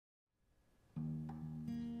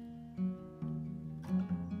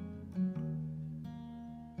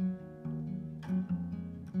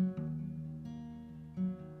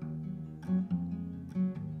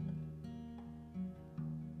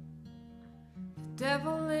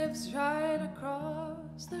devil lives right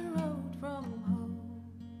across the road from home,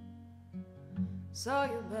 so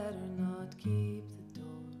you better not keep the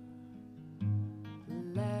door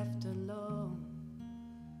left alone.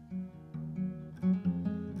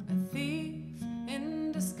 A thief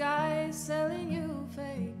in disguise selling you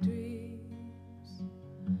fake dreams,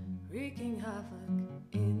 wreaking havoc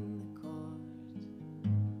in the court,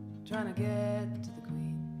 trying to get to the queen.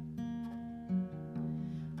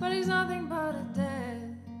 But he's nothing but a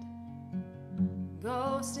dead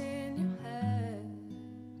ghost in your head.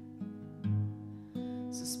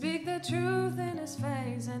 So speak the truth in his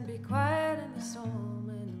face and be quiet in the storm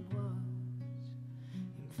and watch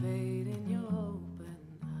him fade in your open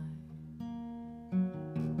eye.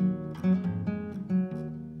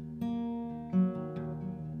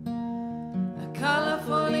 A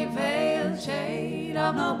colorfully veiled shade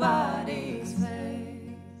of nobody's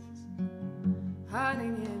face,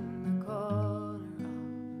 hiding in the corner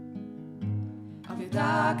of your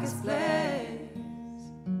darkest place.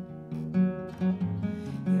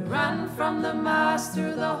 You run from the mask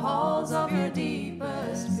through the halls of your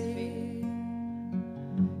deepest fear.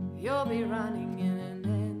 You'll be running in an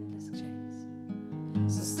endless chase,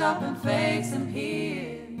 so stop and face him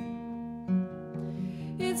here.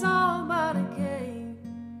 It's all but a game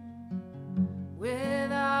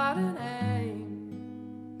without an aim,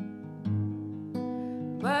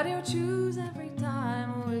 but you'll choose every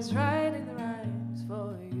time who is writing the rhymes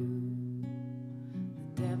for you,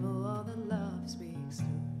 the devil or the love speaks through.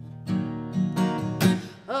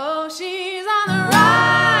 Oh, she's on the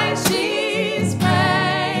rise, she's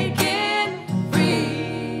breaking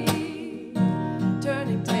free,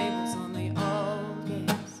 turning tables on the old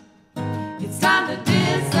games. It's time to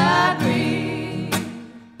disagree.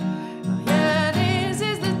 Oh, yeah, this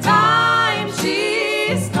is the time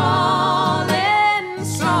she's calling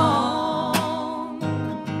strong,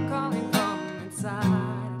 calling from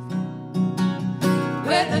inside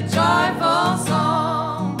with a joyful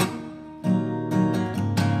song.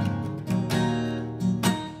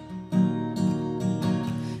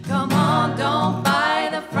 Come on, don't buy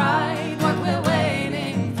the fright, what we're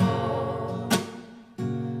waiting for.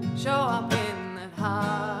 Show up in that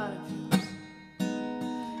heart of yours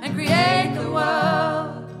and create the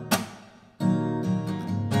world.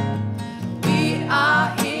 We are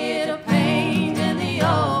here to paint in the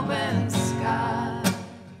open sky.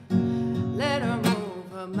 Let her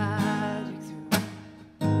move her magic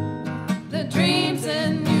through the dreams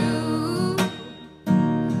in you.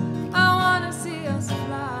 I wanna see us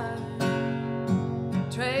fly,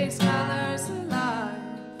 trace colors alive,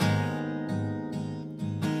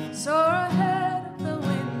 soar ahead of the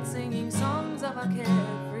wind, singing songs of our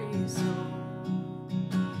carefree soul.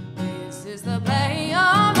 This is the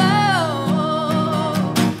Tabeah.